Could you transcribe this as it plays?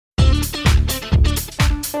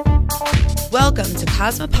Welcome to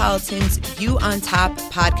Cosmopolitan's You on Top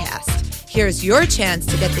podcast. Here's your chance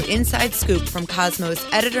to get the inside scoop from Cosmo's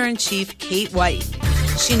editor-in-chief, Kate White.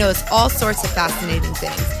 She knows all sorts of fascinating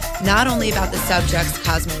things, not only about the subjects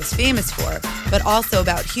Cosmo is famous for, but also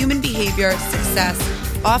about human behavior,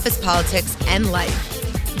 success, office politics, and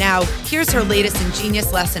life. Now, here's her latest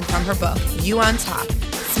ingenious lesson from her book, You on Top: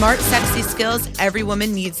 Smart, Sexy Skills Every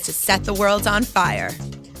Woman Needs to Set the World on Fire.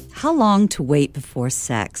 How long to wait before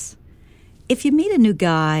sex? If you meet a new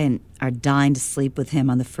guy and are dying to sleep with him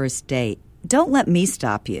on the first date, don't let me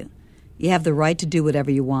stop you. You have the right to do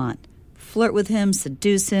whatever you want. Flirt with him,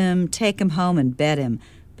 seduce him, take him home and bed him.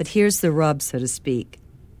 But here's the rub, so to speak.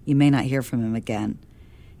 You may not hear from him again.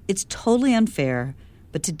 It's totally unfair,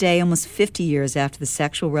 but today, almost 50 years after the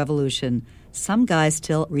sexual revolution, some guys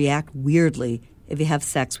still react weirdly if you have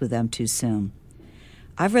sex with them too soon.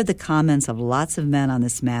 I've read the comments of lots of men on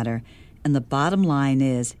this matter, and the bottom line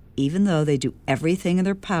is, even though they do everything in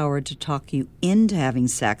their power to talk you into having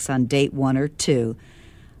sex on date 1 or 2,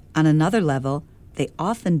 on another level, they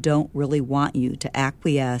often don't really want you to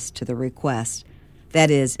acquiesce to the request.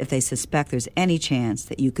 That is, if they suspect there's any chance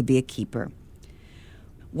that you could be a keeper.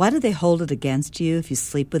 Why do they hold it against you if you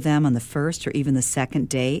sleep with them on the first or even the second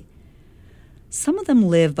date? Some of them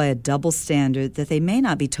live by a double standard that they may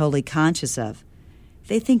not be totally conscious of.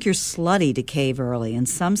 They think you're slutty to cave early, and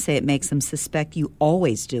some say it makes them suspect you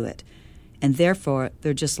always do it, and therefore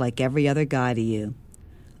they're just like every other guy to you.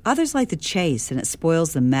 Others like the chase, and it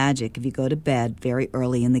spoils the magic if you go to bed very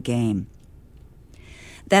early in the game.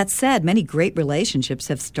 That said, many great relationships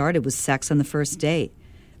have started with sex on the first date.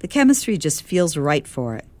 The chemistry just feels right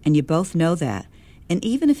for it, and you both know that. And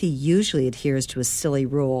even if he usually adheres to a silly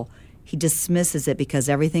rule, he dismisses it because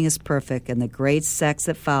everything is perfect and the great sex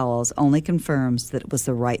that follows only confirms that it was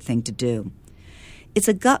the right thing to do. It's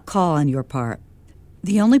a gut call on your part.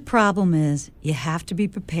 The only problem is you have to be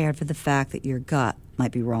prepared for the fact that your gut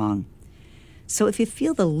might be wrong. So if you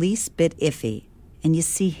feel the least bit iffy and you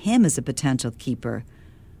see him as a potential keeper,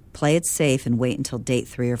 play it safe and wait until date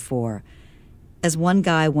 3 or 4. As one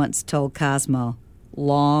guy once told Cosmo,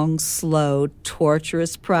 long, slow,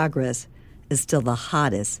 torturous progress is still the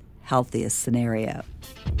hottest, healthiest scenario.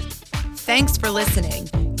 Thanks for listening.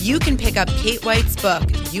 You can pick up Kate White's book,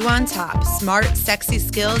 You on Top: Smart, Sexy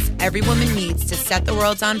Skills Every Woman Needs to Set the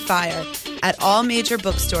World on Fire, at all major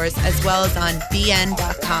bookstores as well as on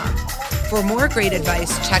bn.com. For more great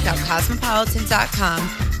advice, check out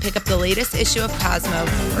cosmopolitan.com, pick up the latest issue of Cosmo,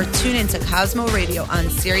 or tune into Cosmo Radio on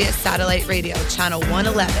Sirius Satellite Radio, Channel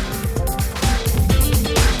 111.